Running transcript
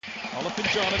Olafin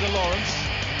John and Lawrence.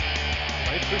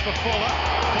 Played through for Fuller.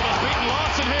 Fuller's beaten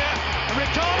Larson here. And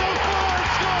Ricardo Fuller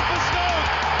scored for Stoke.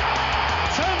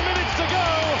 10 minutes to go.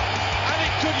 And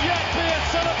it could yet be a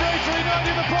celebratory night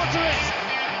in the Potteries.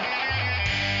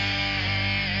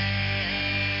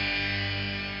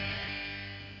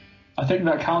 I think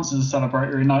that counts as a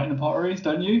celebratory night in the Potteries,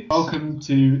 don't you? Welcome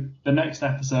to the next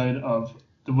episode of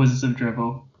The Wizards of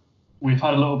Dribble. We've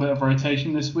had a little bit of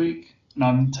rotation this week, and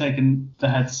I'm taking the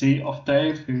head seat off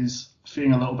Dave, who's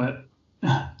feeling a little bit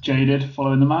jaded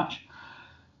following the match.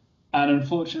 And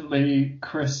unfortunately,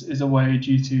 Chris is away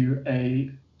due to a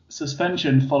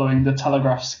suspension following the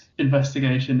Telegraph's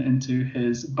investigation into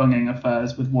his bunging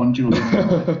affairs with one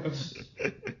Julian.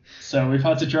 So we've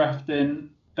had to draft in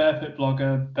Bear Pit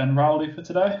blogger Ben Rowley for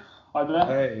today. Hi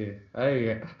Ben.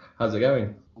 Hey, how's it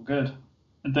going? Good.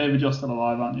 And David, you're still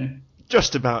alive, aren't you?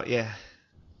 Just about, yeah.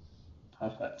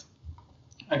 Perfect.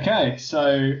 Okay,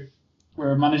 so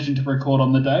we're managing to record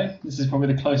on the day. This is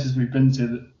probably the closest we've been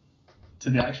to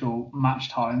the actual match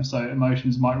time, so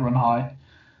emotions might run high.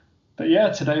 But yeah,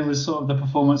 today was sort of the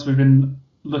performance we've been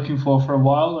looking for a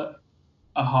while.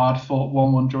 A hard-fought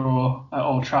 1-1 draw at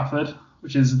Old Trafford,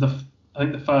 which is I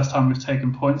think the first time we've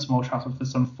taken points from Old Trafford for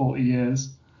some 40 years.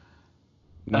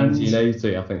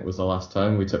 1980, I think, was the last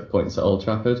time we took points at Old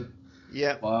Trafford.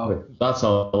 Yeah. Wow. That's a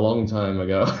long time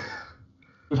ago.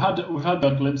 We've had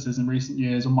good glimpses in recent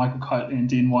years of Michael Kiteley and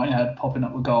Dean Whitehead popping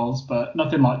up with goals, but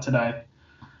nothing like today.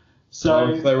 So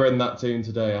if they were in that team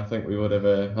today, I think we would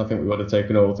have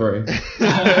taken all three.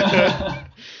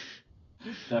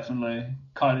 Definitely.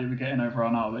 Kiteley would be getting over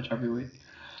on Arnautovic every week.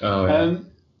 Oh yeah.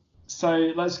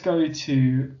 So let's go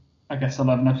to, I guess,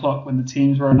 11 o'clock when the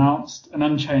teams were announced. An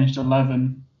unchanged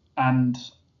 11 and,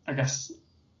 I guess,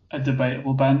 a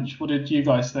debatable bench. What did you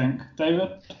guys think?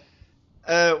 David?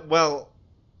 Well,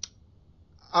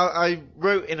 I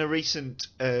wrote in a recent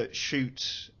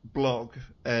shoot blog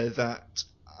that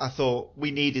I thought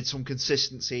we needed some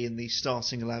consistency in the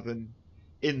starting 11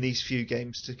 in these few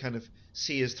games to kind of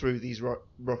see us through these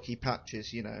rocky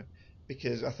patches, you know.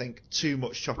 Because I think too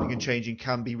much chopping and changing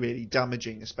can be really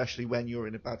damaging, especially when you're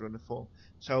in a bad run of form.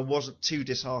 So I wasn't too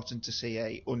disheartened to see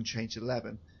a unchanged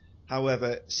 11.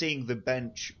 However, seeing the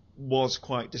bench was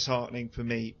quite disheartening for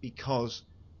me because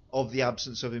of the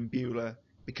absence of Imbula,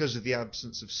 because of the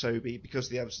absence of Sobi, because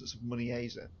of the absence of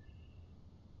Muniesa.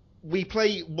 We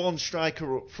play one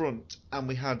striker up front and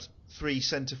we had three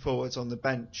centre forwards on the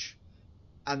bench.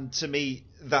 And to me,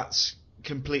 that's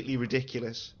completely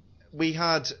ridiculous. We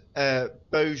had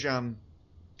Bojan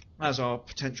as our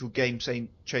potential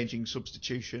game-changing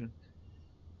substitution,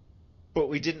 but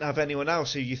we didn't have anyone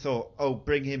else who you thought, oh,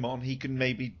 bring him on, he can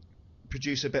maybe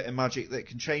produce a bit of magic that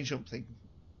can change something.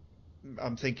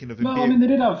 I'm thinking of No, I mean, they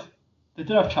did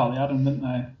have Charlie Adam, didn't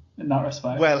they, in that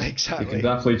respect? Well, exactly. You can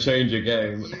definitely change a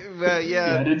game. Well,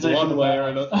 yeah. One way or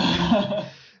another.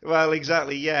 Well,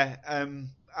 exactly, yeah.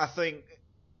 I think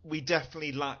we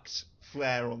definitely lacked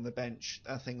flair on the bench.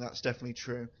 I think that's definitely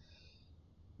true.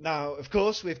 Now, of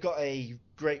course, we've got a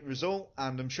great result,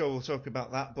 and I'm sure we'll talk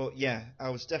about that. But yeah, I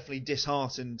was definitely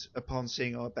disheartened upon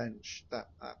seeing our bench. That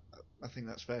I think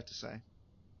that's fair to say.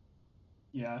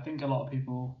 Yeah, I think a lot of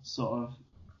people sort of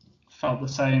felt the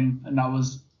same, and that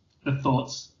was the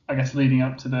thoughts, I guess, leading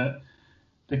up to the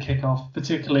kickoff,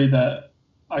 particularly that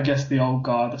I guess the old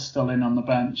guard are still in on the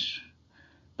bench.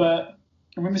 But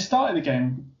I mean, we started the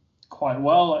game quite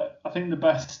well. I think the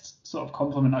best sort of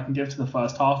compliment I can give to the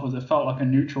first half was it felt like a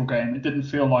neutral game. It didn't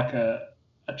feel like a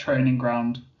training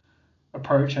ground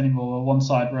approach anymore, where one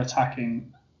side were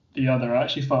attacking the other. It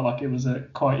actually felt like it was a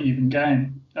quite even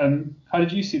game. How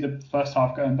did you see the first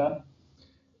half going, Ben?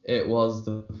 It was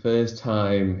the first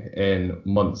time in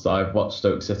months that I've watched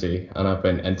Stoke City and I've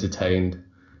been entertained.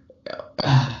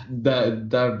 There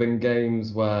have been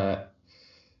games where,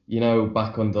 you know,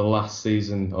 back under last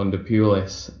season under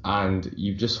Pulis, and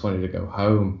you just wanted to go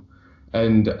home.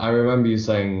 And I remember you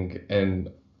saying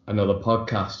in another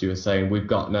podcast, you were saying, we've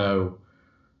got no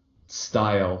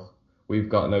style, we've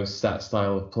got no set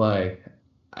style of play,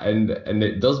 and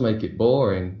it does make it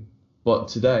boring. But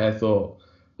today I thought,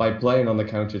 by playing on the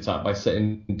counter-attack, by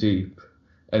sitting deep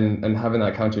and having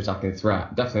that counter-attacking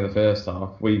threat, definitely the first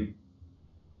half, we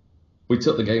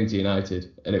took the game to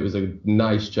United, and it was a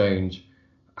nice change.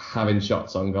 Having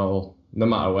shots on goal, no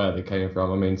matter where they came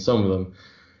from. I mean, some of them,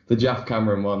 the Jeff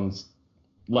Cameron ones,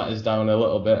 let us down a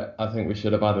little bit. I think we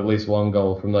should have had at least one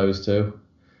goal from those two.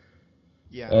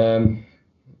 Yeah.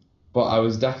 But I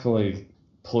was definitely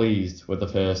pleased with the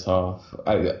first half.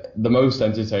 The most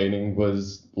entertaining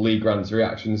was Lee Grant's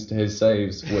reactions to his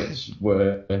saves, which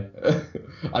were,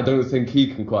 I don't think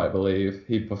he can quite believe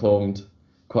he performed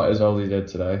quite as well as he did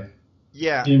today.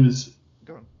 Yeah. He was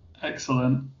Go on.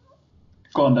 excellent.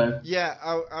 Go on, Dave. Yeah,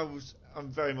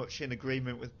 I'm very much in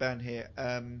agreement with Ben here.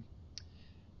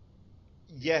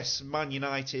 Yes, Man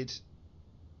United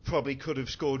probably could have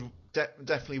scored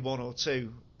definitely one or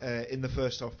two in the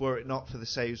first half were it not for the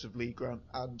saves of Lee Grant,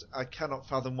 and I cannot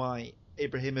fathom why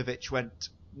Ibrahimovic went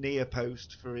near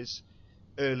post for his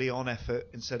early on effort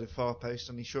instead of far post,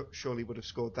 and he surely would have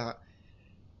scored that.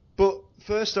 But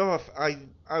first off,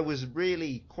 I was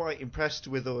really quite impressed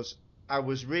with us. I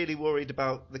was really worried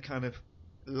about the kind of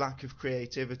lack of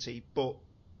creativity, but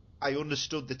I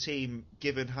understood the team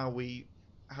given how we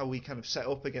kind of set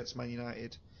up against Man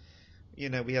United. You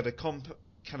know, we had a kind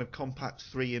of compact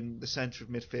three in the centre of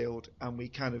midfield, and we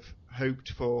kind of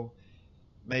hoped for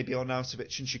maybe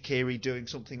Arnautovic and Shaqiri doing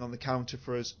something on the counter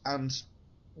for us, and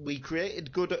we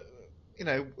created good,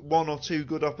 one or two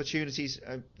good opportunities.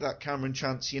 That Cameron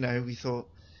chance, we thought,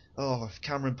 oh, if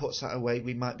Cameron puts that away,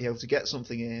 we might be able to get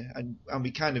something here, and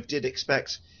we kind of did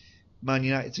expect Man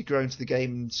United to grow into the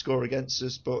game and score against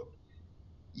us, but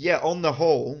yeah, on the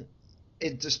whole,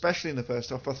 especially in the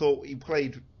first half, I thought he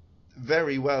played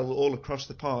very well all across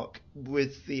the park,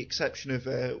 with the exception of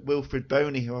Wilfred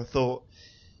Boney, who I thought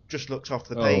just looked off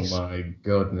the pace. Oh my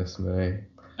goodness me.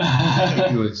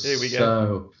 He was Here we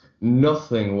go.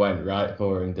 nothing went right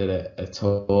for him, did it, at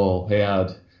all? He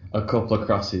had a couple of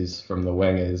crosses from the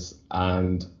wingers,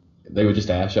 and they were just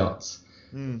air shots.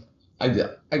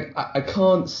 I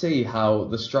can't see how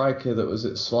the striker that was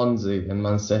at Swansea and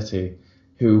Man City,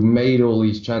 who made all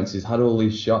these chances, had all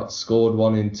these shots, scored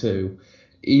 1 in 2,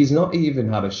 he's not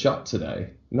even had a shot today.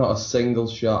 Not a single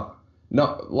shot.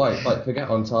 Not like forget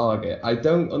on target. I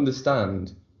don't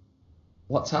understand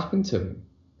what's happened to him.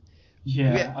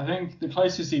 Yeah, I think the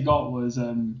closest he got was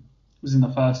in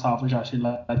the first half, which actually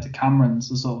led to Cameron's.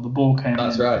 So sort of the ball came in.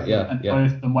 That's right, yeah. And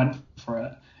both of them went for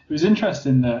it. It was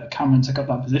interesting that Cameron took up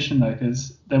that position, though,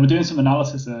 because they were doing some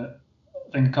analysis, I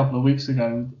think a couple of weeks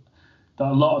ago, that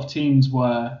a lot of teams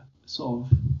were sort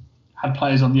of had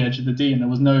players on the edge of the D, and there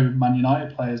was no Man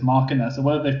United players marking there. So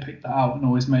whether they've picked that out and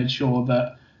always made sure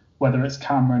that whether it's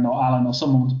Cameron or Alan or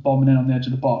someone's bombing in on the edge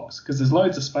of the box, because there's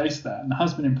loads of space there, and there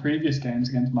has been in previous games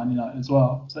against Man United as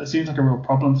well. So it seems like a real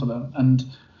problem for them. And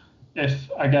if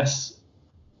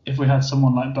we had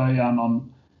someone like Bojan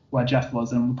on where Jeff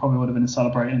was, then we probably would have been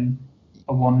celebrating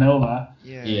a 1-0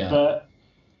 there. Yeah. But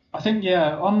I think,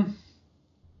 on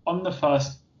the whole in the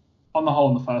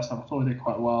first half, I thought we did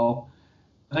quite well.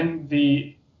 I think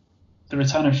the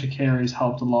return of Shaqiri's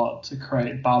helped a lot to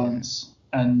create balance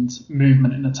and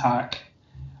movement in attack.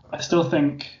 I still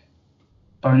think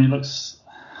Boney looks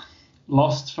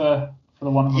lost, for the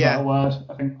want of a better word.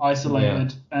 I think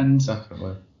isolated, and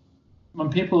definitely. When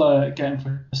people are getting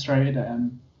frustrated at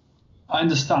him, I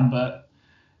understand, but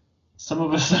some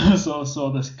of us sort of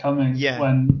saw this coming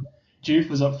when Juve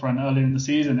was up front earlier in the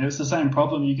season. It was the same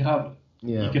problem. You could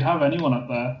have anyone up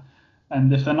there,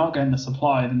 and if they're not getting the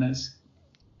supply, then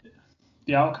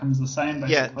the outcome's the same,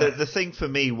 basically. Yeah, the thing for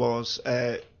me was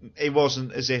it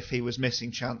wasn't as if he was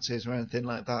missing chances or anything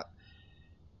like that.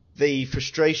 The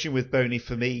frustration with Boney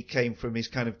for me came from his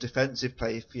kind of defensive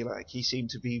play, if you like. He seemed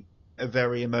to be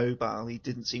very immobile. He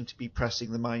didn't seem to be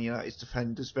pressing the Man United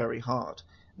defenders very hard.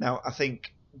 Now, I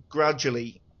think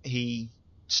gradually he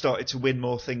started to win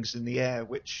more things in the air,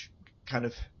 which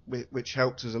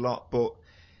helped us a lot, but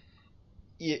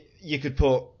you could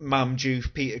put Mam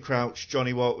Diouf, Peter Crouch,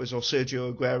 Johnny Walters or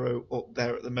Sergio Aguero up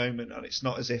there at the moment, and it's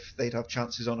not as if they'd have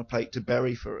chances on a plate to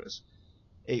bury for us.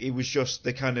 It was just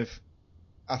the kind of...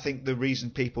 I think the reason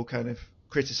people kind of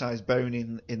criticised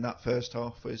Boney in that first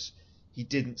half was he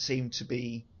didn't seem to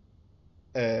be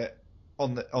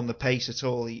on the pace at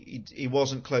all. He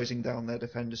wasn't closing down their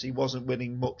defenders. He wasn't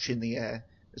winning much in the air,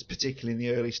 particularly in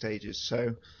the early stages.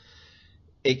 So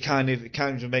it kind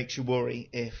of makes you worry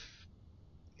if...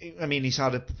 I mean, he's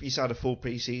had a full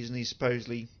pre-season. He's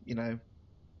supposedly,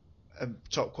 a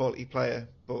top quality player,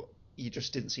 but he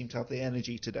just didn't seem to have the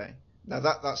energy today. Now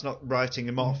that's not writing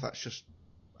him off. That's just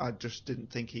I just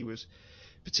didn't think he was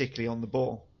particularly on the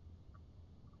ball.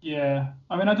 Yeah,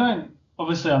 I mean, I'm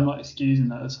not excusing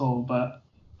that at all, but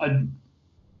I'd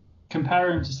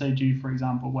compare him to, say, Juve, for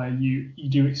example, where you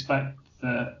do expect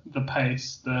the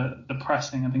pace, the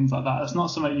pressing and things like that. It's not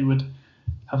something you would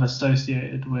have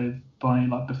associated with Boney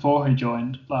like before he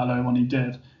joined, let alone when he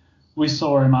did. We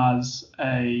saw him as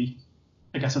a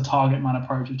target man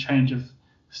approach, a change of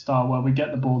style where we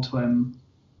get the ball to him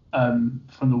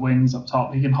from the wings up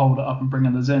top. He can hold it up and bring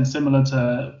others in, similar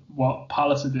to what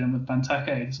Palace are doing with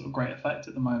Benteke, sort of great effect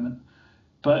at the moment.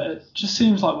 But it just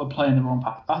seems like we're playing the wrong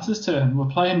passes to him. We're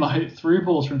playing like through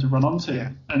balls for him to run onto.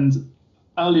 Yeah. And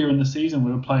earlier in the season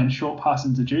we were playing short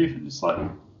passing to Juve, and it's like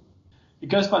it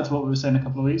goes back to what we were saying a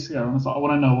couple of weeks ago. And it's like I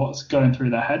want to know what's going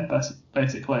through their head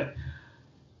basically,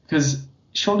 because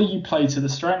surely you play to the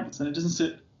strengths, and it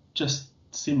doesn't just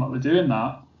seem like we're doing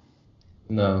that.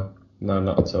 No,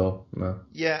 not at all. No.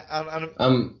 Yeah,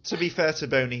 and to be fair to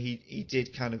Boney, he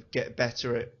did kind of get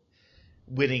better at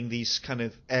winning these kind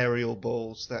of aerial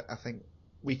balls that I think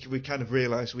we kind of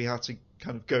realised we had to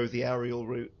kind of go the aerial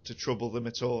route to trouble them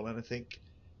at all, and I think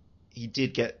he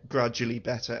did get gradually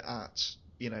better at,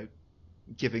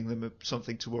 giving them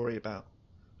something to worry about.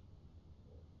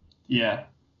 Yeah,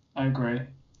 I agree.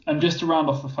 And just to round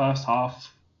off the first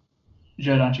half,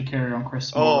 Xherdan Shaqiri on Chris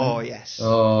Smalling. Oh, yes.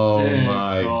 Oh, Dear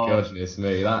my God. goodness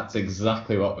me. That's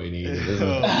exactly what we needed, isn't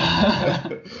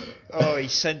it? Oh, he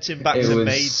sent him back to the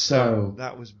Maidstone.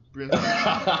 That was brilliant.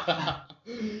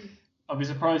 I'd be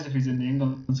surprised if he's in the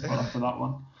England squad after that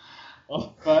one.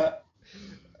 But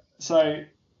so,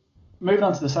 moving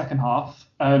on to the second half,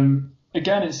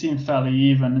 again it seemed fairly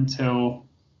even until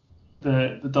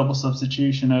the double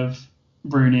substitution of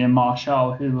Rooney and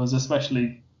Martial, who was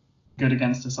especially good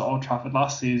against us at Old Trafford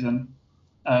last season.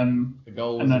 The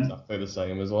goal was exactly the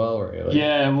same as well, really.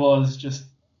 Yeah, it was just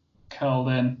curled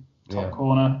in top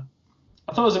corner.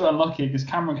 I thought it was a bit unlucky because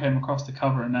Cameron came across the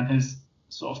cover and then his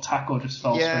sort of tackle just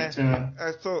fell straight to him.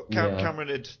 I thought Cameron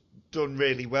had done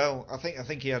really well. I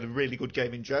think he had a really good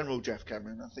game in general, Jeff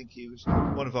Cameron. I think he was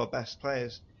one of our best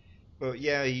players. But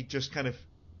yeah, he just kind of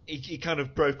he kind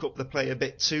of broke up the play a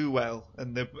bit too well,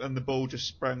 and the ball just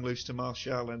sprang loose to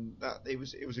Martial, and it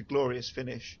was a glorious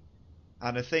finish.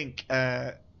 And I think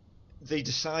the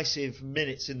decisive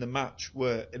minutes in the match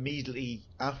were immediately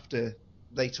after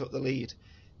they took the lead.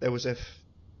 There was a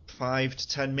 5 to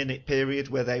 10 minute period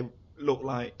where they looked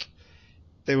like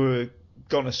they were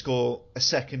going to score a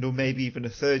second or maybe even a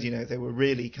third. They were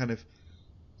really kind of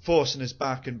forcing us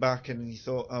back, and you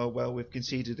thought, oh, well, we've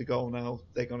conceded a goal now.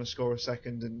 They're going to score a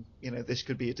second, and, this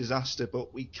could be a disaster.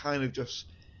 But we kind of just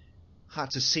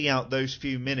had to see out those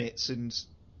few minutes, and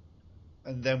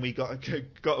then we got a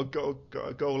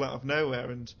goal out of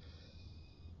nowhere. And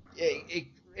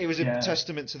it was a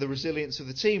testament to the resilience of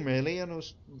the team, really, and I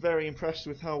was very impressed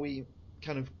with how we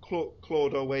kind of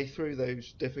clawed our way through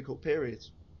those difficult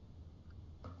periods.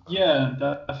 Yeah,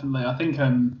 definitely. I think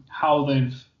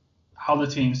how the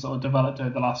team sort of developed over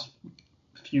the last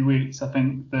few weeks. I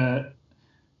think the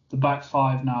back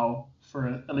five now for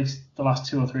at least the last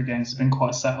 2 or 3 games has been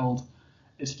quite settled.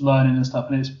 It's learning and stuff,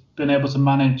 and it's been able to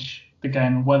manage the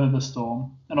game and weather the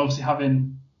storm. And obviously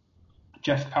having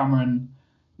Jeff Cameron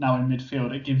now in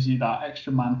midfield, it gives you that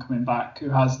extra man coming back who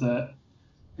has the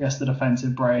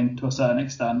defensive brain to a certain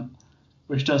extent,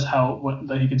 which does help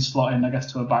that he can slot in, I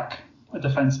guess, to a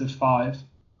defensive 5.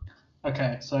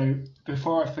 Okay, so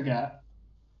before I forget,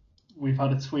 we've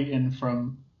had a tweet in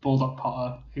from Bulldog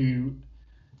Potter who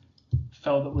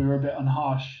felt that we were a bit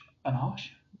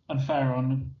unfair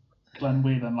on Glenn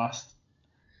Whelan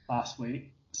last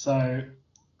week. So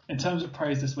in terms of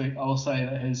praise this week, I will say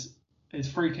that his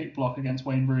free kick block against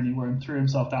Wayne Rooney, where he threw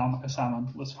himself down like a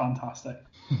salmon, was fantastic.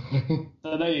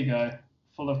 So there you go,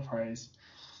 full of praise.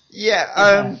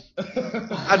 Yeah,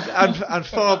 and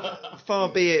far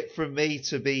be it from me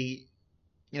to be,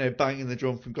 banging the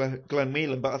drum from Glenn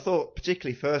Whelan, but I thought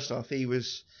particularly first half he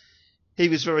was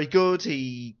very good.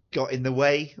 He got in the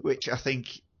way, which I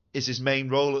think is his main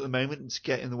role at the moment, to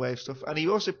get in the way of stuff. And he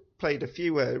also played a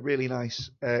few really nice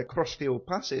cross-field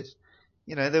passes.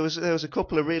 There was a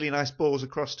couple of really nice balls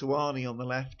across to Arnie on the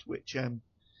left, which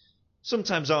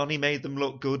sometimes Arnie made them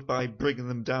look good by bringing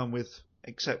them down with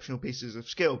exceptional pieces of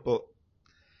skill. But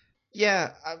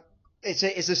yeah, it's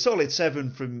a solid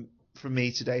 7 from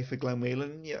me today for Glenn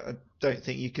Whelan. Yeah, I don't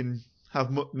think you can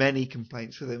have many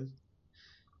complaints with him.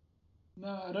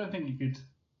 No, I don't think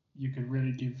you could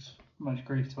really give much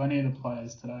grief to any of the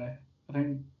players today. I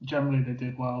think generally they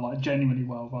did well, like genuinely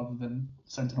well, rather than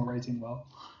Sentinel rating well.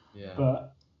 Yeah.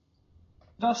 But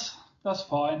that's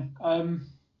fine.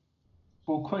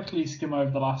 We'll quickly skim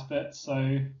over the last bit.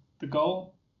 So the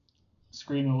goal,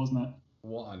 screamer, wasn't it?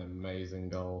 What an amazing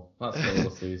goal! That's goal of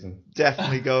the season.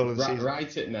 Definitely goal of the season.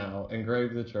 Write it now.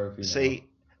 Engrave the trophy. See,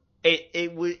 now.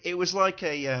 It was like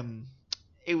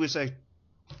it was a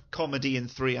comedy in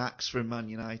 3 acts from Man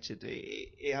United.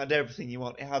 It had everything you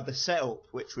want. It had the setup,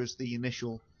 which was the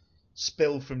initial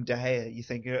spill from De Gea. You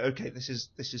think, okay, this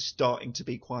is starting to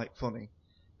be quite funny,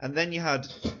 and then you had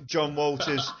John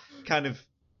Walters kind of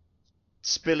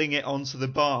spilling it onto the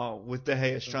bar with De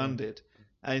Gea stranded.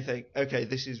 And you think, okay,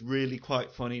 this is really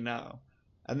quite funny now.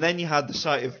 And then you had the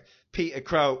sight of Peter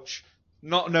Crouch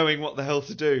not knowing what the hell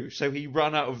to do, so he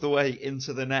ran out of the way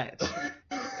into the net.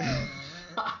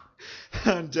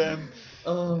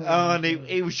 and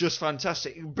it was just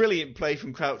fantastic. Brilliant play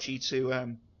from Crouchy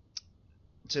to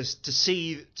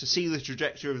see the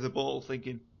trajectory of the ball,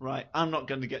 thinking, right, I'm not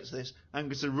going to get to this. I'm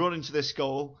going to run into this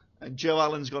goal, and Joe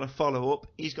Allen's going to follow up.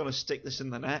 He's going to stick this in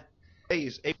the net.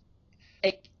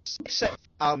 Except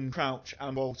Alan Crouch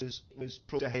and Walters, it was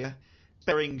Pro De Gea.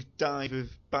 Sparing dive of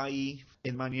Bailly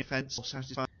in Man U defence,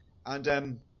 satisfying. And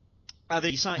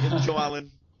the sight of Joe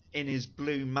Allen in his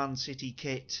blue Man City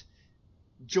kit,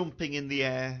 jumping in the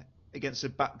air against a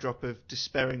backdrop of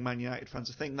despairing Man United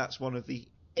fans. I think that's one of the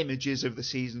images of the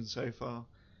season so far.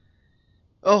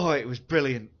 Oh, it was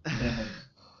brilliant. Yeah.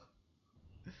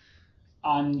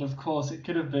 And of course, it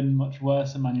could have been much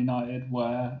worse in Man United,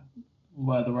 where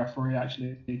the referee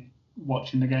actually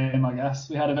watching the game, I guess.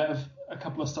 We had a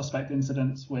couple of suspect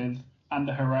incidents with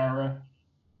Ander Herrera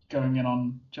going in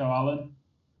on Joe Allen,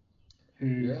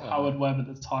 who Howard Webb at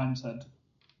the time said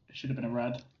it should have been a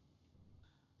red.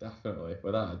 Definitely,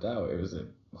 without a doubt, it was a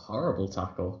horrible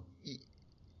tackle.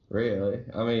 Really,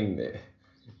 I mean,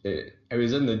 it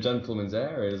was in the gentleman's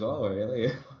area as well.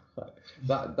 Really,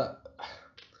 that.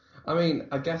 I mean,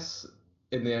 I guess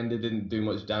in the end it didn't do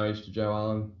much damage to Joe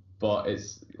Allen, but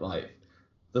it's like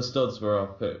the studs were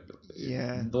up. There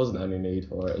wasn't any need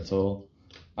for it at all.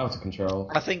 Out of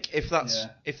control. I think if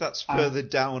that's further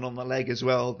down on the leg as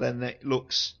well, then it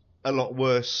looks a lot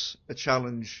worse a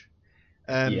challenge.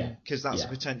 Because that's a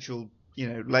potential,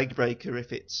 leg breaker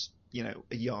if it's, a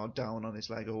yard down on his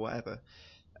leg or whatever.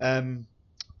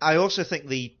 I also think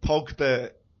the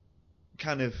Pogba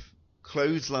kind of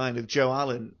clothesline of Joe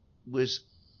Allen was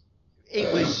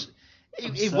absurd.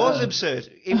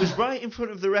 It was right in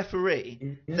front of the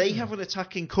referee. They have an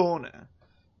attacking corner,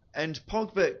 and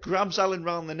Pogba grabs Allen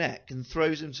round the neck and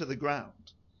throws him to the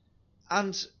ground.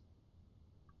 And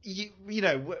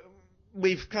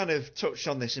we've kind of touched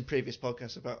on this in previous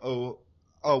podcasts about,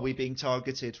 are we being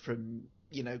targeted from,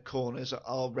 corners?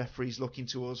 Are referees looking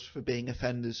to us for being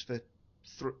offenders for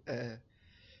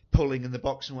pulling in the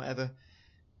box and whatever?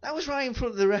 That was right in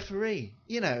front of the referee,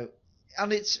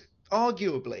 and it's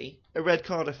arguably a red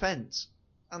card offence.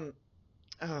 And,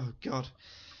 oh, God.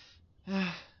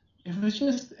 It was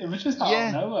just out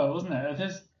of nowhere, wasn't it?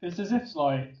 It's as if,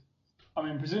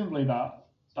 presumably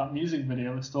that music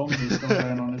video with Stormzy's still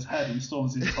going on his head, and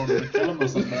Stormzy's told him to kill him or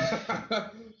something.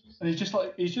 And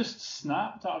he's just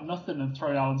snapped out of nothing and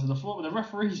thrown Allen to the floor. But the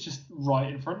referee's just right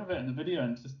in front of it in the video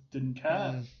and just didn't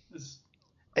care. It's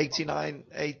 85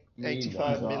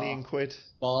 million quid.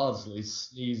 Bardsley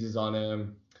sneezes on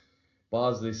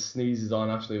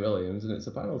Ashley Williams, and it's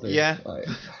a penalty. Yeah.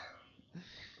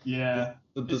 Yeah.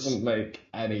 It doesn't make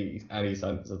any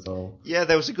sense at all. Yeah,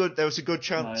 there was a good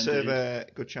chant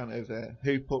of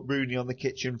who put Rooney on the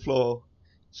kitchen floor.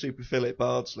 Super Philip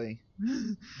Bardsley.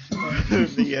 From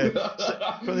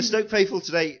the Stoke faithful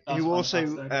today, That's who fantastic.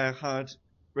 also had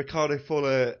Ricardo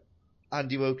Fuller,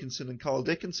 Andy Wilkinson, and Carl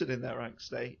Dickinson in their ranks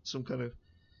today. Some kind of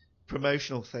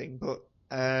promotional thing, but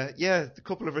a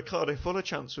couple of Ricardo Fuller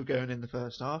chants were going in the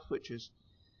first half, which is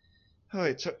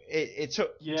it took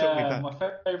me back. My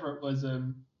favourite was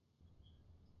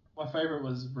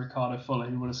Ricardo Fuller,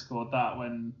 who would have scored that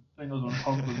when I think it was when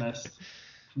Pogba missed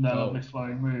from their lovely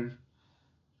flowing move,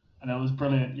 and it was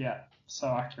brilliant. Yeah, so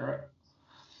accurate.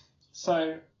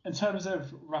 So in terms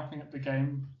of wrapping up the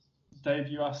game, Dave,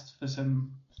 you asked for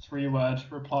some 3-word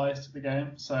replies to the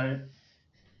game, so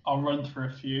I'll run through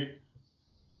a few.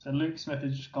 So Luke Smith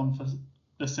has just gone for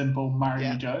the simple "marry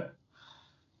you, Joe."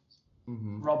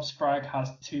 Mm-hmm. Rob Sprague has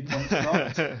 2 points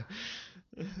dropped.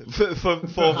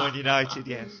 for Man United,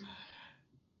 yes.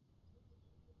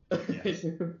 Yes.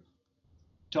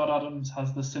 John Adams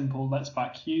has the simple "let's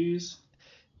back Hughes."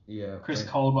 Yeah. Chris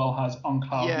Caldwell has "on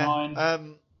cloud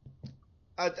 9."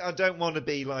 I don't want to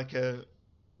be like a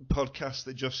podcast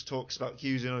that just talks about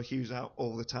Hughes in or Hughes out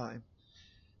all the time,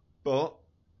 but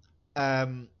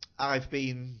I've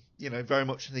been very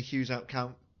much in the Hughes out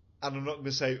camp. And I'm not going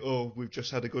to say, we've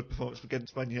just had a good performance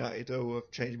against Man United,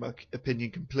 I've changed my opinion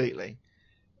completely.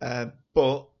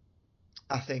 But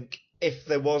I think if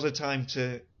there was a time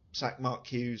to sack Mark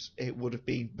Hughes, it would have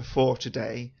been before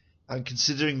today. And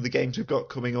considering the games we've got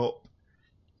coming up,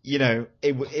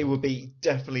 it would be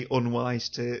definitely unwise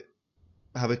to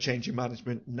have a change in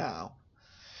management now.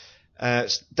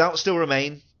 Doubts still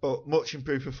remain, but much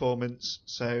improved performance.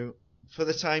 So for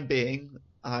the time being,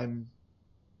 I'm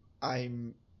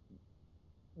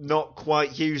not quite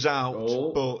Hughes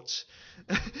out, but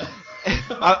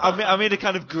I'm in a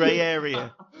kind of grey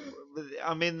area.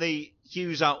 I'm in the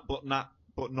Hughes out, but not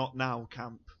now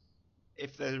camp,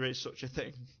 if there is such a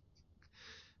thing.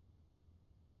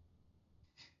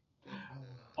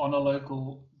 On a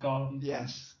local garden Yes.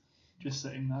 fence, just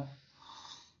sitting there.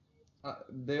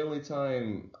 The only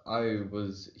time I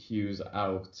was Hughes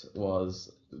out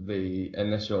was the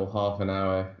initial half an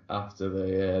hour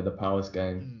after the Palace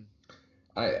game.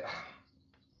 I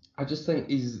just think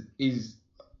he's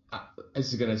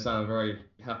this is going to sound very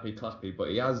happy clappy, but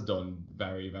he has done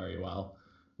very, very well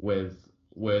with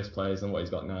worse players than what he's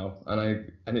got now,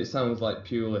 and it sounds like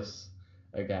Pulis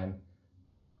again,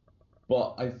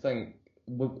 but I think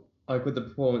like with the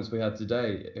performance we had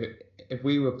today, if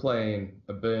we were playing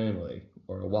a Burnley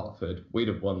or a Watford, we'd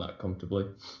have won that comfortably.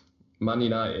 Man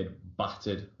United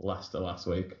battered Leicester last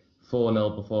week,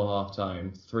 4-0 before half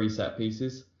time, 3 set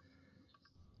pieces.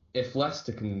 If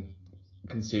Leicester can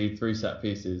concede 3 set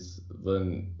pieces,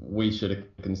 then we should have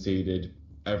conceded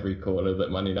every corner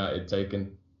that Man United had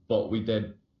taken. But we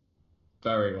did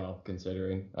very well,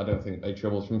 considering. I don't think they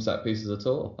troubled from set pieces at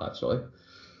all, actually.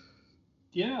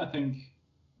 Yeah, I think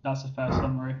that's a fair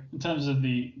summary. In terms of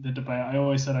the debate, I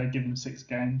always said I'd give them 6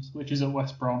 games, which is at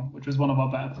West Brom, which was one of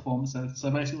our better performances. So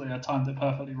basically I timed it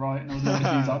perfectly right, and I was never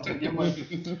Hughes out to begin with.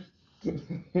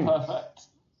 Perfect.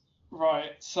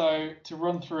 Right, so to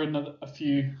run through a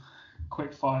few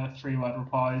quick-fire 3-word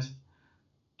replies.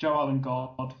 Joe Allen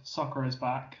God, soccer is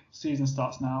back, season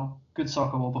starts now, good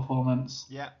soccer ball performance.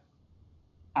 Yeah.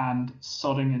 And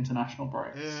sodding international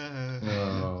breaks. Oh,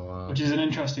 wow. Which is an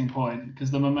interesting point,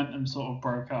 because the momentum sort of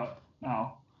broke up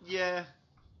now. Yeah.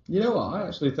 You know what? I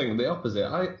actually think the opposite.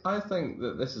 I think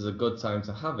that this is a good time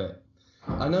to have it.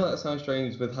 I know that sounds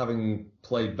strange with having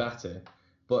played better,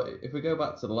 but if we go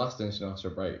back to the last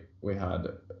international break we had,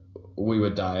 we were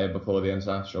dire before the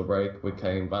international break. We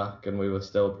came back and we were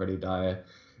still pretty dire.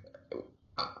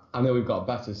 I know we've got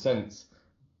better since,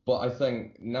 but I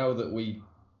think now that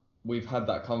we've had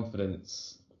that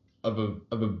confidence of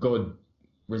a good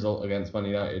result against Man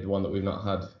United, one that we've not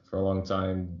had for a long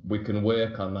time, we can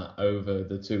work on that over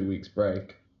the 2 weeks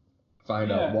break, find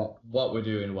out what we're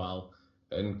doing well,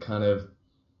 and kind of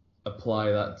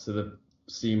apply that to the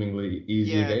seemingly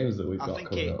easier games that we've got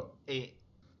coming up. It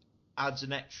adds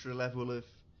an extra level of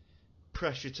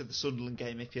pressure to the Sunderland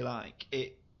game, if you like.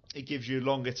 It gives you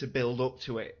longer to build up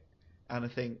to it, and I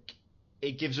think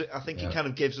it kind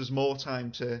of gives us more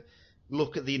time to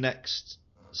look at the next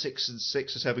 6 or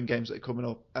 7 games that are coming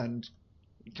up, and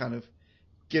kind of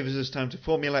gives us time to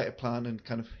formulate a plan and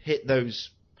kind of hit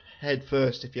those head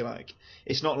first, if you like.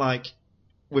 It's not like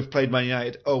we've played Man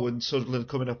United, and Sunderland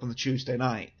coming up on the Tuesday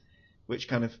night, which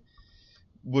kind of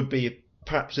would be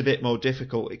perhaps a bit more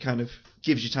difficult. It kind of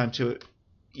gives you time to,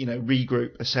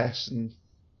 regroup, assess, and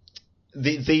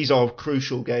these are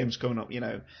crucial games coming up.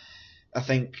 I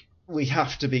think we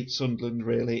have to beat Sunderland,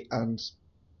 really, and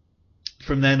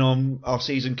from then on, our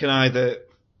season can either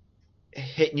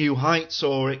hit new heights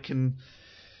or it can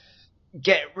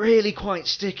get really quite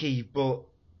sticky, but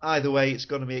either way, it's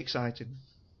going to be exciting.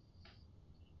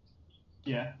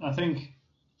 Yeah, I think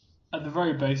at the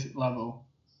very basic level,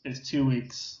 it's 2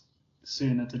 weeks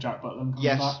sooner to Jack Butland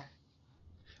coming back.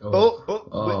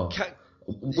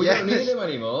 We don't need him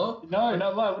anymore. No.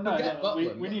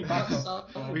 We need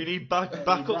backup. We need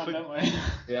backup, don't we?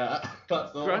 Yeah,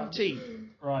 that's the Granty.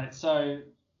 Right, so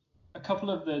a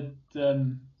couple of the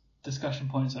discussion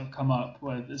points that have come up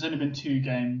where there's only been 2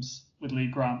 games with Lee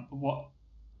Grant, but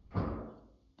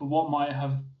what might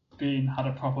have had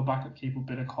a proper backup keeper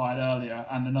been acquired earlier,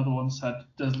 and another one said,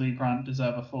 does Lee Grant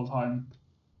deserve a full-time,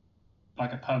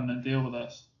 like a permanent deal with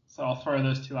us? So I'll throw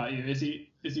those 2 at you.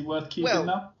 Is he worth keeping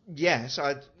now? Yes,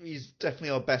 he's definitely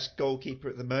our best goalkeeper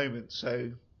at the moment,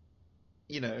 so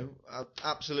I'd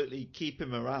absolutely keep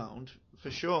him around for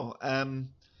sure.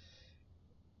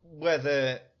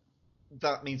 Whether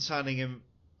that means signing him,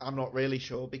 I'm not really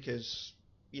sure, because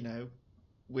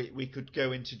we could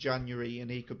go into January and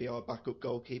he could be our backup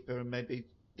goalkeeper, and maybe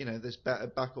there's better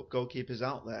backup goalkeepers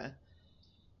out there.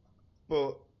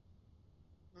 But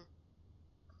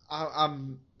I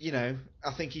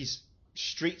think he's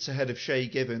streets ahead of Shay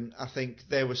Given. I think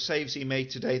there were saves he made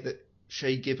today that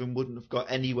Shay Given wouldn't have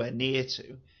got anywhere near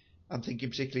to. I'm thinking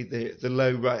particularly the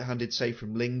low right-handed save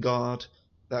from Lingard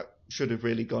that should have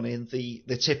really gone in.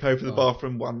 The tip over the bar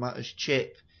from Juan Mata's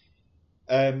chip.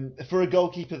 For a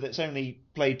goalkeeper that's only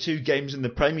played 2 games in the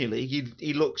Premier League,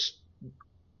 he looks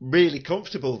really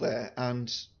comfortable there, and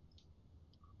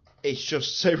it's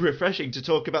just so refreshing to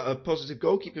talk about a positive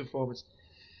goalkeeper performance.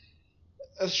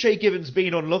 Shay Given's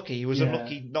been unlucky. He was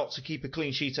unlucky not to keep a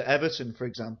clean sheet at Everton, for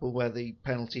example, where the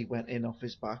penalty went in off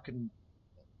his back, and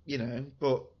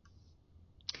but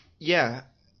yeah.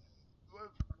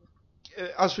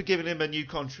 As for giving him a new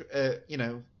contract,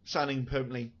 signing him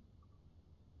permanently,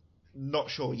 not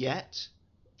sure yet.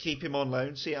 Keep him on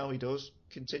loan, see how he does.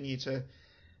 continue to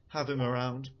have him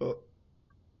around. But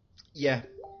yeah,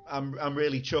 I'm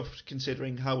really chuffed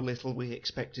considering how little we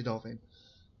expected of him.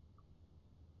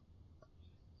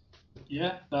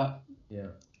 Yeah, Yeah.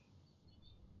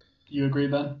 you agree,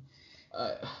 Ben?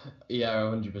 Yeah,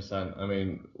 100%. I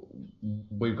mean,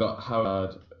 we've got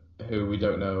Howard, who we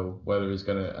don't know whether he's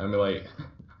going to emulate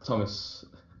Thomas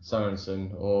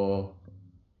Sorensen or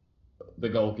the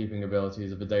goalkeeping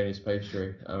abilities of a Danish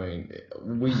pastry. I mean,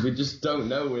 we just don't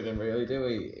know with him, really, do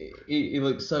we? He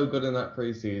looked so good in that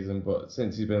pre-season, but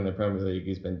since he's been in the Premier League,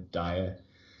 he's been dire.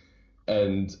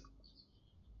 And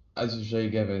as you say,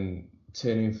 Given,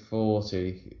 turning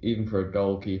 40, even for a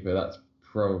goalkeeper, that's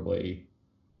probably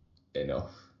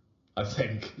enough, I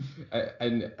think.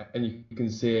 And you can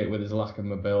see it with his lack of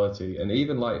mobility, and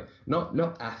even like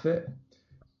not effort,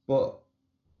 but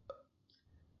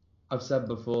I've said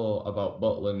before about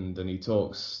Butland, and he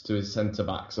talks to his centre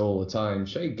backs all the time.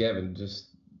 Shay Given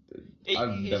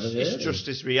It's just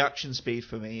his reaction speed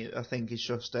for me. I think it's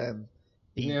just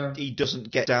he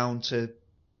doesn't get down to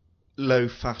low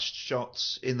fast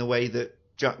shots in the way that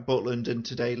Jack Butland and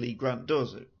today Lee Grant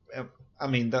does. I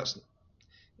mean,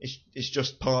 it's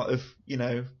just part of,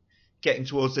 getting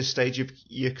towards this stage of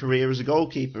your career as a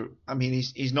goalkeeper. I mean,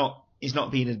 he's not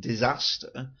been a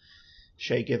disaster,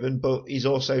 Shay Given, but he's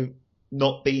also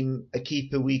not been a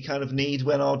keeper we kind of need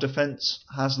when our defence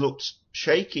has looked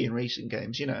shaky in recent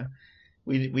games.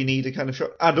 We need a kind of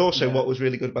shot. And also, what was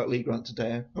really good about Lee Grant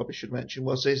today, I probably should mention,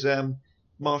 was his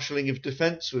marshalling of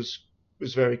defence was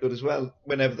very good as well.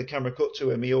 Whenever the camera cut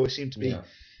to him, he always seemed to be,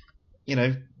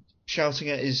 shouting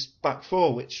at his back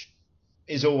four, which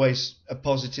is always a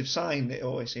positive sign.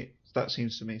 That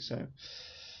seems to me. So,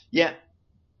 yeah,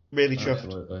 really chuffed.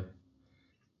 Absolutely.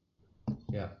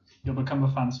 Yeah. You'll become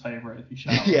a fan's favourite if you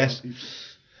shout. Yes.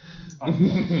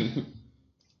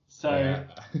 So,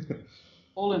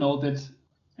 all in all, it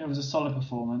was a solid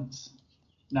performance.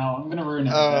 Now I'm going to ruin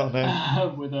it a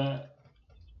bit with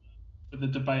a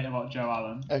debate about Joe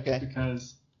Allen. Okay.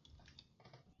 Because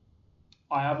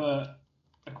I have a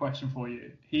question for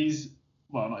you.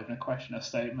 Not even a question, a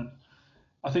statement.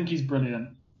 I think he's brilliant,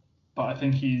 but I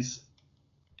think his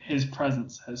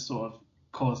presence has sort of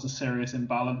caused a serious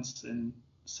imbalance in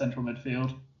central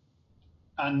midfield.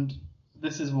 And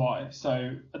this is why.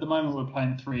 So at the moment we're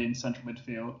playing 3 in central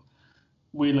midfield.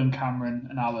 Whelan, Cameron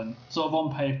and Allen. Sort of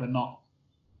on paper, not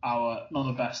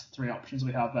the best 3 options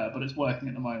we have there, but it's working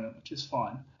at the moment, which is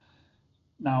fine.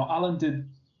 Now, Allen did,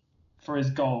 for his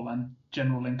goal and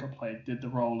general link-up play, did the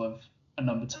role of a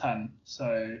number 10.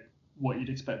 So what you'd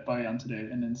expect Bojan to do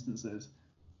in instances,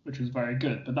 which was very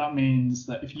good. But that means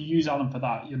that if you use Allen for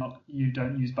that, you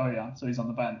don't use Bojan, so he's on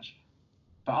the bench.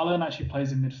 But Allen actually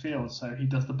plays in midfield, so he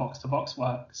does the box-to-box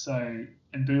work. So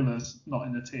Imbula's not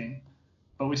in the team.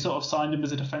 But we sort of signed him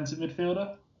as a defensive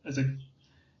midfielder.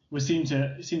 We seem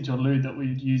to allude that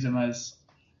we'd use him as,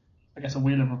 I guess, a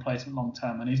Wheeler replacement long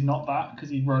term, and he's not that because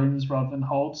he roams rather than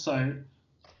holds. So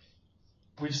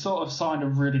we've sort of signed a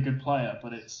really good player,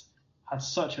 but it's had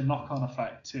such a knock-on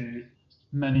effect to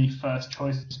many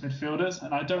first-choice midfielders,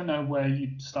 and I don't know where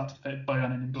you'd start to fit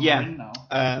Bojan and Imbula in now.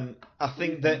 I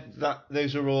think that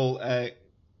those are all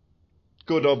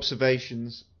good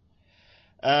observations.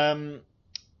 And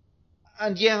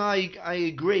yeah, I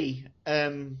agree.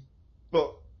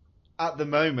 But at the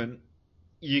moment,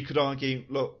 you could argue,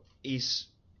 look, he's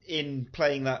in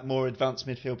playing that more advanced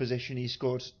midfield position. He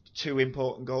scored 2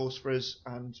 important goals for us,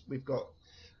 and we've got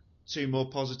 2 more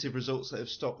positive results that have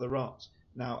stopped the rot.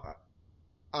 Now,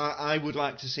 I would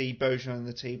like to see Bojan in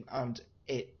the team, and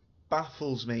it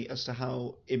baffles me as to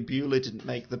how Imbula didn't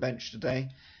make the bench today.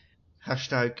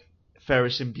 Hashtag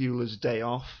Ferris Imbula's day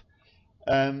off.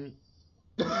 And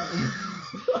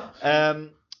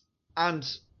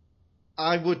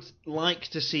I would like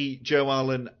to see Joe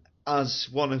Allen as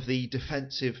one of the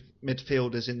defensive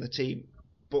midfielders in the team,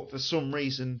 but for some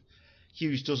reason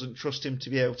Hughes doesn't trust him to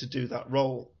be able to do that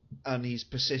role, and he's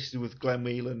persisted with Glenn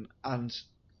Whelan, and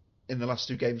in the last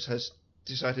 2 games has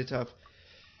decided to have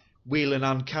Whelan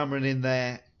and Cameron in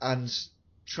there and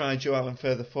try Joe Allen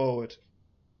further forward.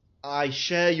 I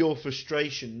share your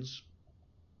frustrations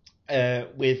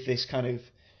with this kind of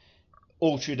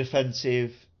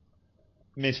ultra-defensive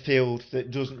midfield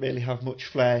that doesn't really have much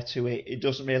flair to it. It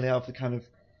doesn't really have the kind of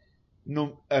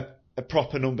a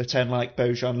proper number 10 like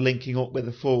Bojan linking up with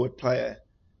a forward player.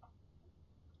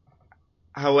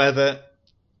 However,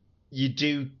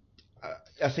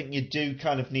 I think you do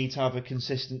kind of need to have a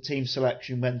consistent team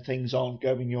selection when things aren't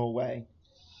going your way.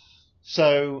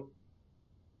 So,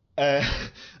 I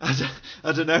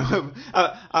don't know.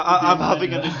 I'm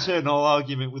having an internal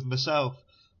argument with myself.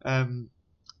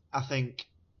 I think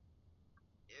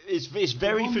it's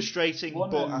very frustrating,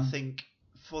 but I think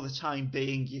for the time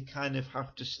being, you kind of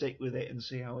have to stick with it and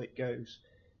see how it goes.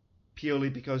 Purely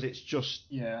because it's just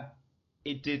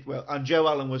it did well, and Joe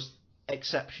Allen was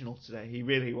exceptional today. He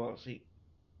really was. He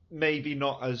maybe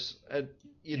not as an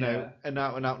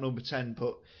out and out number 10,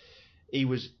 but he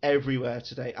was everywhere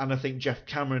today. And I think Jeff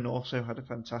Cameron also had a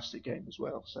fantastic game as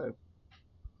well. So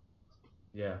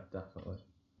yeah, definitely.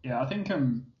 Yeah, I think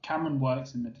Cameron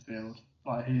works in midfield.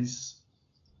 Like his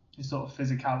sort of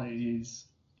physicality,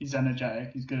 he's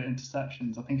energetic, he's good at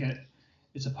interceptions. I think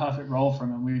it's a perfect role for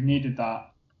him, and we've needed that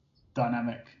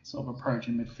dynamic sort of approach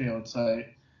in midfield. So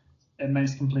it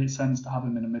makes complete sense to have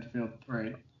him in a midfield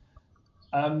three.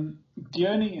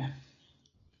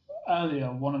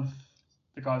 Earlier, one of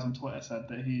the guys on Twitter said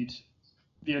that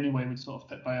the only way we'd sort of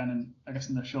fit Bayern, and I guess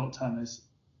in the short term, is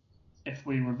if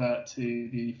we revert to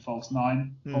the false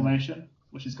nine formation,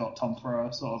 which has got Tom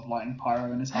Thrower sort of lighting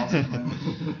pyro in his house at the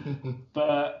moment.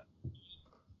 But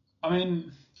I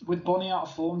mean, with Bonnie out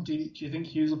of form, do you think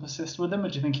Hughes will persist with him, or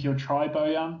do you think he'll try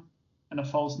Bojan in a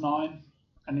false nine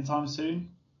anytime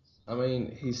soon? I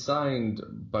mean, he signed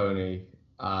Boney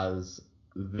as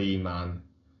the man.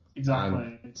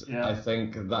 Exactly. And I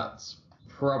think that's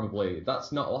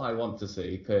not what I want to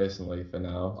see personally for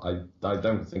now. I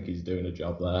don't think he's doing a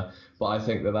job there, but I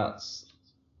think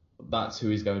that's who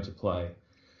he's going to play.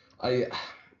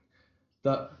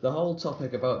 The whole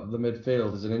topic about the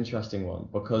midfield is an interesting one,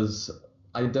 because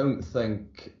I don't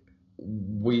think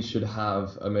we should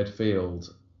have a midfield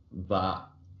that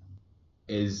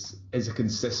is a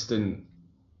consistent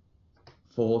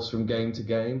force from game to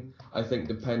game. I think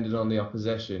depending on the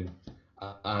opposition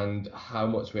and how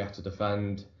much we have to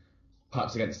defend,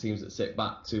 perhaps against teams that sit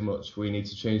back too much, we need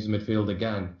to change the midfield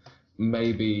again.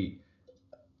 Maybe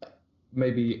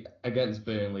against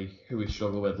Burnley, who we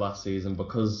struggled with last season,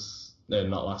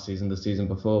 not last season, the season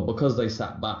before, because they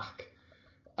sat back.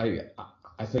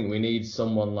 I think we need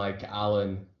someone like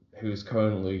Allen, who's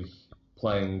currently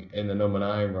playing in the number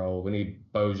 9 role. We need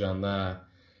Bojan there.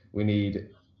 We need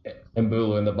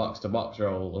Imbula in the box-to-box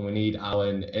role, and we need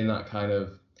Allen in that kind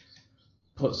of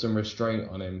put some restraint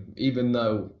on him. Even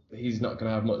though he's not going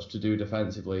to have much to do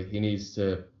defensively, he needs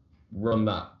to run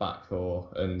that back four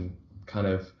and kind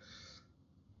of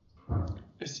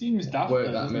it seems daft work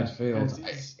though, that midfield.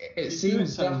 It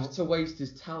seems daft to waste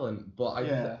his talent, but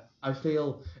I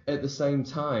feel at the same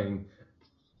time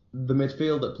the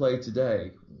midfield that played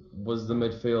today was the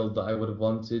midfield that I would have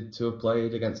wanted to have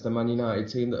played against a Man United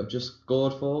team that have just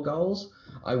scored 4 goals.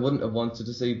 I wouldn't have wanted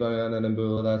to see Bojan and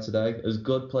Imbula there today. As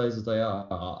good players as they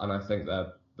are, and I think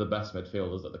they're the best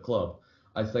midfielders at the club,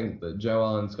 I think that Joe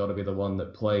Allen's got to be the one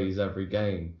that plays every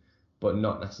game, but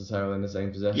not necessarily in the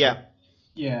same position.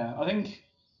 Yeah, I think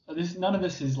none of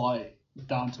this is like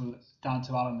down to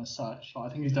Allen as such. Like, I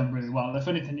think he's done really well. If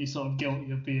anything, he's sort of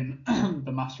guilty of being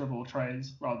the master of all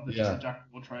trades rather than just a jack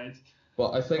of all trades.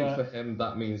 Well, I think for him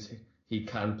that means he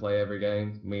can play every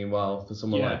game. Meanwhile, for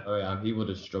someone like Bojan, he would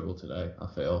have struggled today, I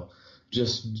feel.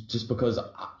 Just because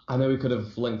I know he could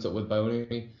have linked up with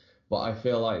Boney, but I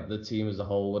feel like the team as a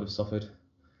whole would have suffered.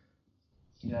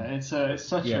 Yeah, it's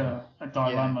such a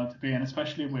dilemma to be in,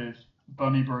 especially with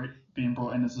Boney being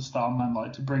brought in as a star man.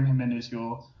 Like, to bring him in as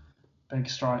your big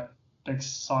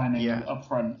signing up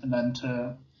front, and then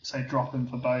to say drop him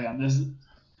for Bojan.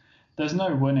 There's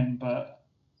no winning, but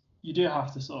you do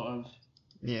have to sort of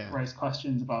raise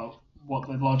questions about what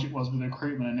the logic was with the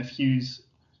recruitment and if Hughes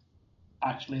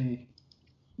actually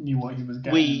knew what he was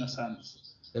getting in a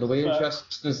sense. It'll be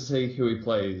interesting to see who he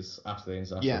plays after the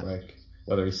international break,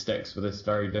 whether he sticks with this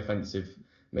very defensive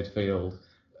midfield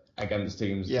against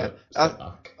teams that sit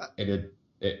back.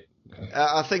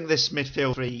 I think this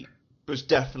midfield 3 was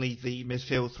definitely the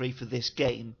midfield 3 for this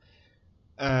game.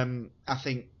 I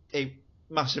think it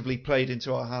massively played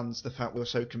into our hands the fact we were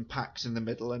so compact in the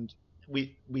middle, and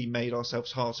we made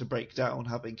ourselves hard to break down,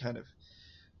 having kind of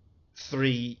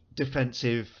 3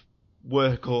 defensive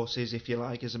workhorses, if you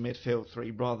like, as a midfield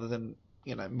 3, rather than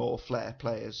more flair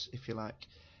players, if you like.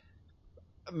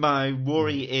 My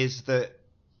worry is that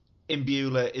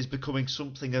Imbula is becoming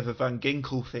something of a Van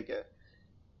Ginkel figure,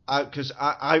 because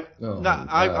I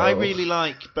really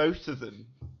like both of them,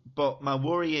 but my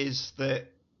worry is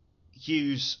that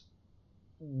Hughes,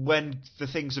 when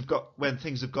things have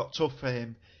got tough for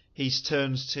him, he's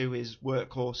turned to his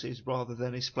workhorses rather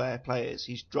than his flair players.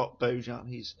 He's dropped Bojan.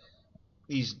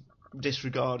 He's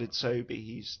disregarded Sobi.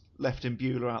 He's left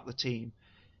Imbula out the team.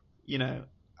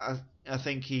 I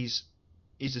think he's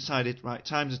decided, right,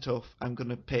 times are tough. I'm going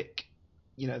to pick,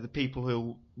 the people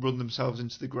who'll run themselves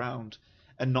into the ground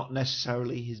and not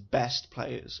necessarily his best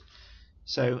players.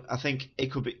 So I think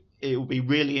it will be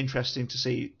really interesting to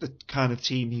see the kind of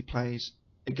team he plays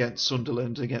against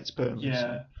Sunderland, against Burnley. Yeah.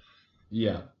 So.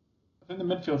 Yeah. I think the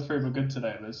midfield three were good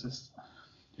today. There's just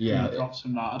Yeah. drops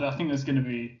from that. I think there's going to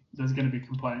be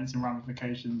complaints and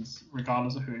ramifications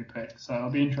regardless of who he picks. So it'll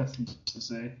be interesting to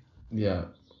see. Yeah.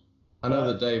 I know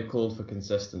that Dave called for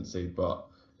consistency, but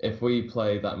if we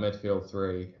play that midfield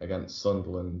three against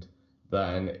Sunderland,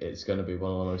 then it's going to be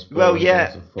one of the most boring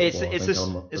games of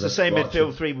football. It's the same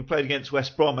midfield three we played against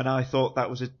West Brom, and I thought that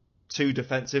was a too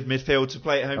defensive midfield to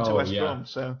play at home to West Brom.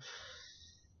 So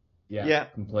yeah,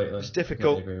 completely. It's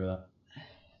difficult. Completely agree with that.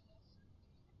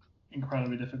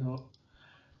 Incredibly difficult.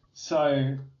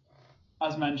 So,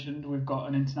 as mentioned, we've got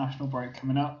an international break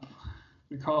coming up.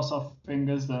 We cross our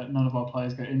fingers that none of our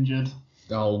players get injured.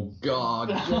 Oh God,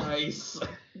 guys!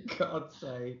 God's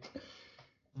sake.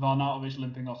 Varnautovic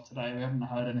limping off today. We haven't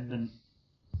heard anything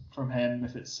from him,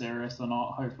 if it's serious or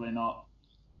not. Hopefully not.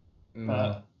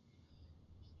 But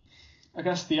I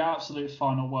guess the absolute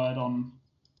final word on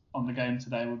the game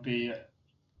today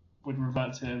would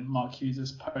revert to Mark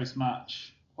Hughes'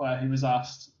 post-match, where he was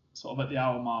asked sort of at the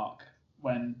hour mark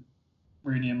when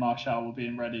Rooney and Martial were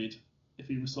being readied if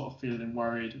he was sort of feeling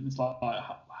worried. And it's like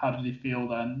how did he feel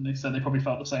then? And they said they probably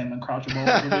felt the same when Crouch and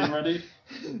Walters were being readied.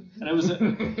 And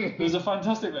it was a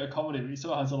fantastic bit of comedy, but you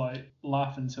still had to like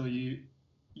laugh until you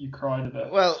cried a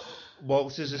bit. Well,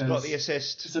 Walters has got the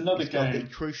assist. It's another He's game. got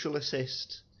the crucial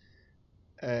assist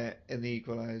in the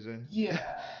equaliser. Yeah.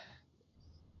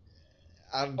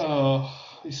 And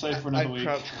he's saved for another week.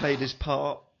 Crouch played his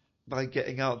part by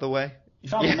getting out of the way. He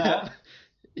found the net.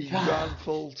 He ran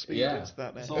full speed into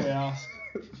that net. That's all we ask.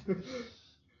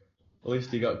 At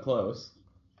least he got close.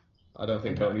 I don't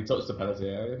think Tony touched the penalty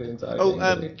area the entire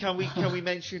game. Can we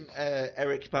mention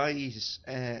Eric Bailly's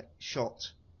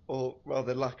shot, or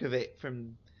rather lack of it,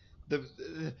 from the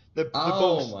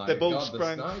ball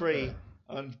sprang free,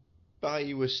 and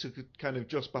Bailly was kind of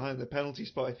just behind the penalty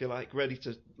spot, if you like, ready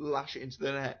to lash it into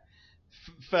the net.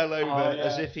 Fell over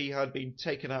as if he had been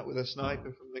taken out with a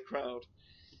sniper from the crowd.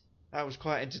 That was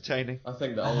quite entertaining. I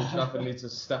think that Old Trafford needs to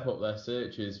step up their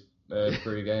searches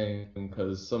pre-game,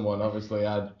 because someone obviously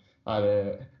had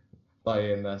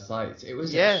Bailly in their sights. It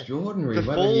was extraordinary. The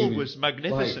ball was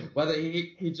magnificent. Like, whether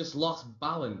he just lost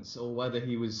balance or whether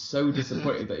he was so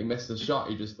disappointed that he missed the shot,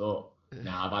 he just thought,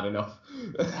 nah, I've had enough.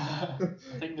 I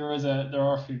think there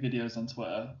are a few videos on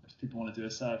Twitter if people want to do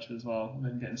a search as well of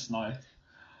him getting sniped.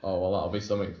 Oh, well, that'll be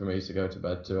something for me to go to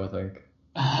bed to, I think.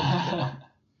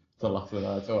 To laugh the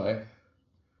night away.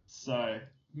 So,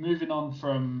 moving on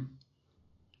from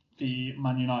the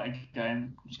Man United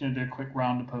game, I'm just going to do a quick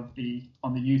roundup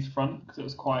on the youth front, because it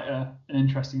was quite an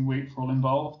interesting week for all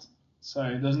involved.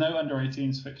 So, there's no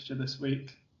under-18s fixture this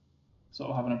week, sort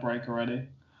of having a break already.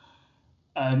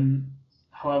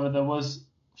 However, there was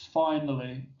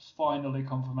finally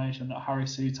confirmation that Harry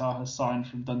Souttar has signed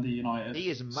from Dundee United.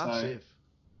 He is massive.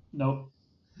 Nope.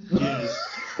 He is.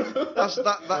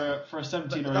 For a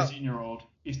 17 or 18-year-old,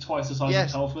 he's twice the size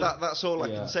of Telford. That's all I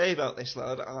can say about this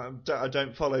lad. I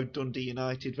don't follow Dundee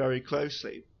United very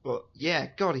closely, but yeah,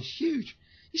 God, he's huge.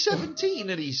 He's 17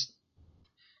 and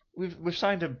we've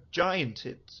signed a giant.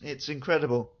 It's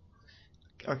incredible.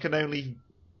 I can only.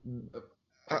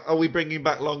 Are we bringing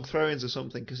back long throw-ins or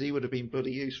something? Because he would have been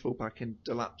bloody useful back in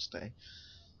Delap's day.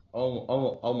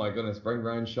 Oh my goodness! Bring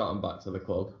Ryan Shotton back to the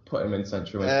club. Put him in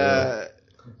central midfield.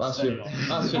 That's your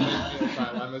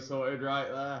midfield dilemma sorted right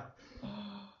there.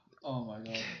 Oh my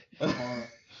god!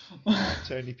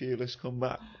 Tony Pulis come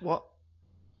back. What?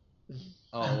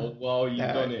 Oh well, you've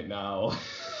done it now.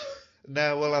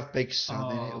 No, we'll have Big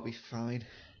Sam in. It'll be fine.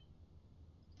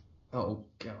 Oh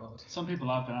god! Some people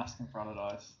have been asking for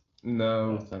Allardyce.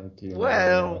 No, thank you.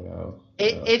 Well, no.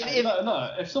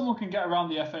 If someone can get around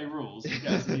the FA rules and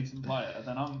get us a decent player,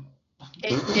 then I'm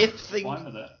fine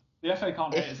with it. The FA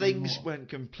can't hit us anymore. If things went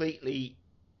completely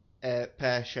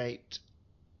pear-shaped,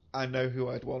 I know who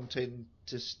I'd want in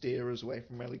to steer us away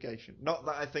from relegation. Not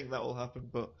that I think that will happen,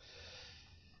 but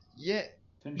yeah.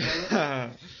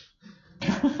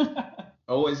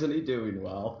 Oh, isn't he doing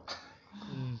well?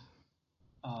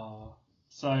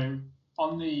 So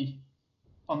on the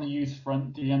youth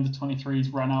front, the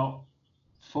under-23s ran out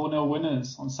 4-0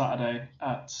 winners on Saturday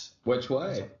at... Which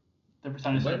way? The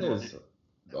Britannia Winners?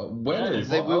 Winners?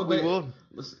 We won.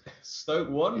 Stoke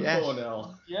won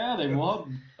 4-0. Yeah, they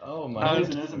won. Oh, man.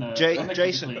 Amazing, isn't it?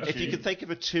 Jason, if you could think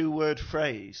of a two-word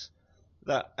phrase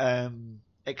that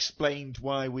explained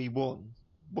why we won,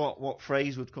 what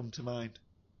phrase would come to mind?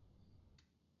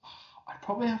 I'd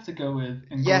probably have to go with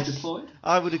Imbula deployed.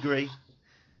 I would agree.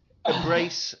 A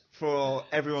brace for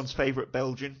everyone's favourite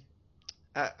Belgian.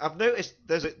 I've noticed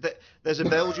there's a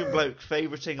Belgian bloke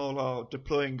favouriting all our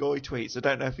deploying Goy tweets. I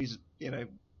don't know if he's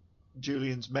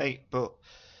Julian's mate, but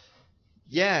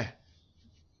yeah,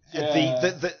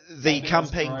 the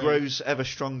campaign grows ever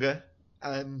stronger.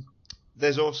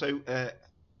 There's also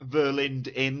Verlind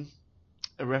in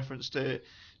a reference to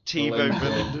Thibaut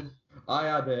Verlinden. I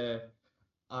had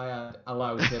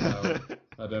allowed him out.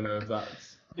 I don't know if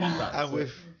that's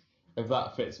if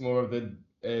that fits more of the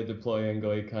deploying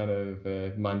Goy kind of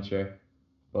mantra,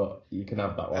 but you can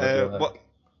have that one.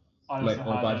 Make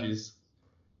more badges.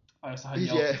 I also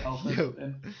had Telford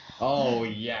in. Oh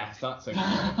yes, that's a good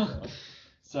one.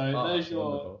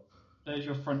 So there's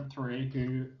your front three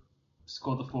who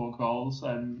scored the 4 goals.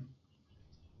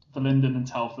 Verlinden and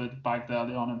Telford bagged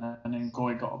early on, and then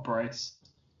Goy got a brace.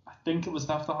 I think it was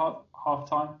after half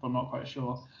time, but I'm not quite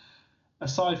sure.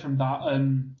 Aside from that,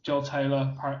 Joel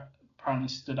Taylor apparently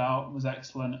stood out and was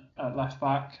excellent at left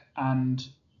back, and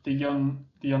the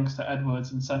youngster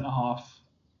Edwards in centre half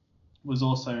was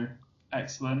also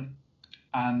excellent,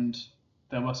 and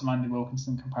there were some Andy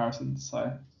Wilkinson comparisons,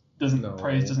 so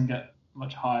praise doesn't get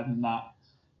much higher than that.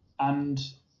 And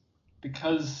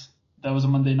because there was a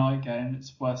Monday night game,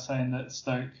 it's worth saying that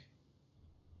Stoke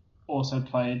also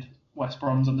played West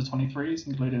Brom's under-23s,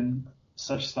 including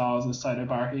such stars as Saido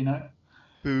Barahino.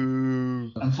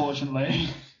 Boo. Unfortunately,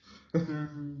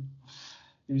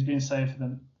 he was being saved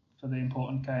for the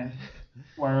important game.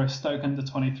 Whereas Stoke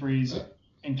under-23s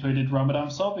included Ramadan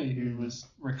Sobhi, who was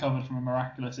recovered from a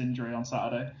miraculous injury on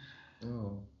Saturday.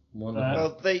 Oh, wonderful.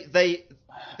 Well, there you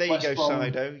go,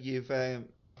 Saido. You've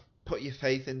put your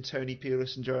faith in Tony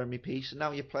Pulis and Jeremy Peace, and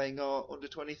now you're playing our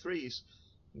under-23s.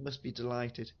 You must be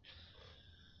delighted.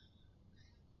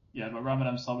 Yeah, but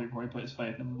Ramadan Sobhi probably put his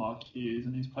faith in Mark Hughes,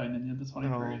 and he's playing in the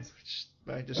under-23s.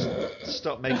 Just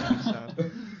stop making me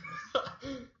sad.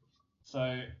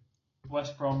 So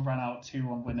West Brom ran out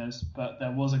 2-1 winners, but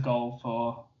there was a goal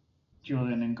for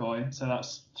Julian Ngoy, so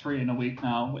that's 3 in a week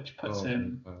now, which puts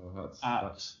him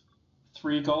at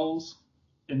 3 goals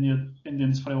in the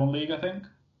Indians 21 League, I think.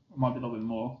 It might be a little bit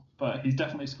more, but he's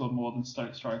definitely scored more than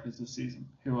Stoke strikers this season,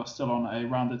 who are still on a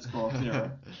rounded score of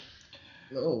 0.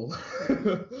 Oh,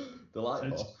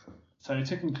 delightful. So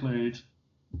to conclude,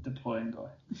 deploying Ngoy.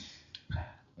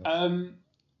 I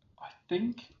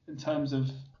think in terms of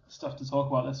stuff to talk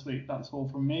about this week, that's all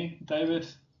from me. David,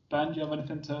 Ben, do you have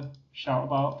anything to shout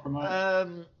about, promote?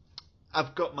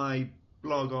 I've got my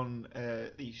blog on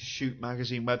the Shoot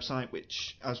magazine website,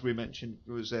 which, as we mentioned,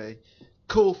 was a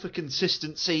call for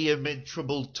consistency amid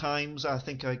troubled times. I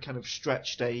think I kind of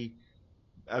stretched a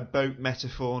boat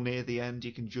metaphor near the end.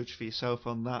 You can judge for yourself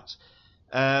on that.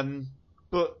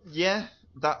 But yeah,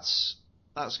 that's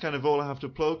kind of all I have to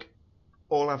plug.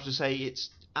 All I have to say, it's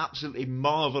absolutely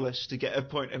marvellous to get a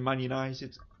point in Man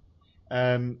United.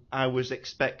 I was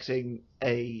expecting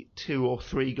a 2 or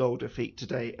 3 goal defeat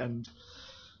today, and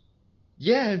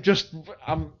yeah,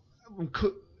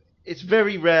 it's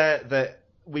very rare that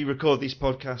we record these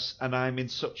podcasts and I'm in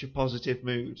such a positive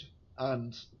mood,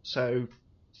 and so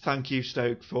thank you,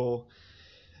 Stoke, for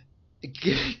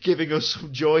giving us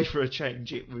some joy for a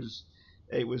change. It was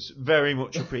very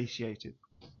much appreciated.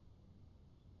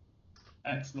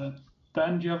 Excellent.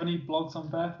 Ben, do you have any blogs on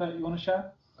Bear that you want to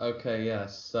share? Okay,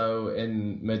 yes. So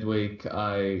in midweek,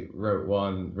 I wrote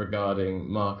one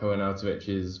regarding Marko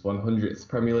Arnautovic's 100th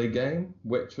Premier League game,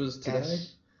 which was today.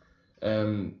 Yes.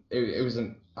 It was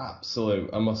an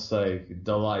absolute, I must say,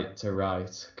 delight to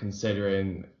write,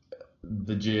 considering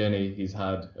the journey he's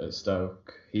had at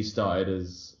Stoke. He started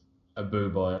as a boo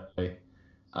boy,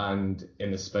 and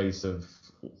in the space of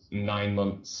 9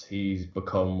 months, he's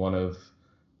become one of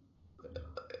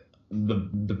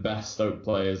the best Stoke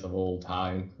players of all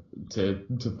time, to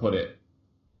put it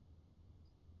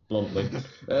bluntly.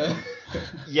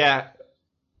 Yeah.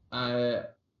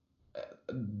 That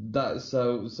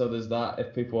so there's that.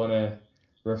 If people want to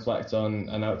reflect on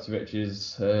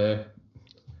Arnautovic's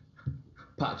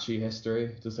patchy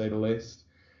history, to say the least.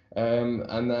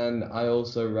 And then I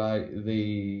also write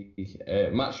the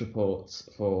match reports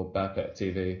for Bearcat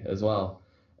TV as well.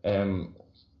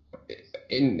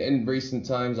 In recent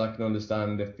times, I can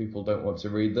understand if people don't want to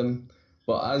read them,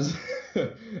 but as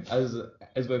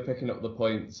we're picking up the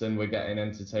points and we're getting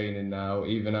entertaining now,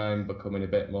 even I'm becoming a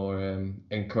bit more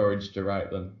encouraged to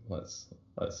write them. Let's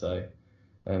say,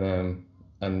 and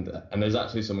there's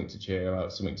actually something to cheer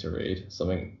about, something to read,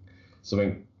 something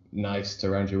nice to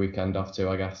round your weekend off to,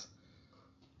 I guess.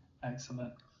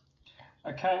 Excellent.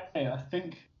 Okay, I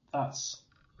think that's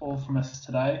all from us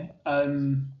today.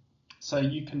 So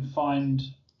you can find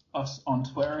us on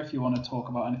Twitter if you want to talk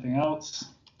about anything else.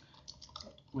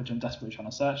 which I'm desperately trying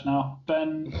to search now.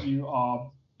 Ben, you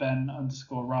are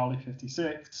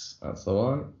Ben_Rowley56. That's the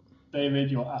one.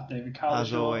 David, you're at David Cowlishaw.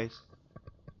 As always.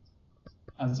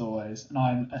 As always. And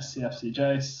I'm SCFC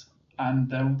Jace. And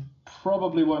there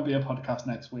probably won't be a podcast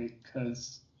next week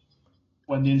because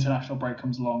when the international break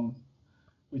comes along,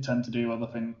 we tend to do other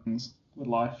things with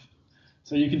life.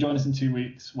 So you can join us in 2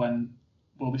 weeks when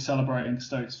we'll be celebrating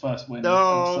Stoke's first win.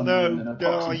 No,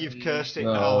 you've cursed it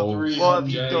now. What have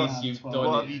you done? You've done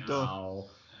What it have you done? now.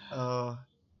 Oh,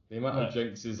 The amount of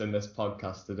jinxes in this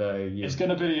podcast today. It's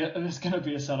gonna be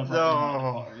a celebration.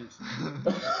 No.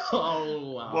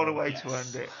 Oh, wow. What a way to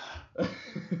end it.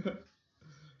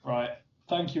 Right.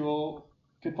 Thank you all.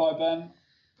 Goodbye, Ben.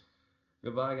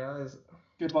 Goodbye, guys.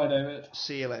 Goodbye, David.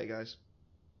 See you later, guys.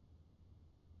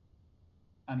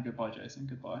 And goodbye, Jason.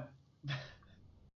 Goodbye.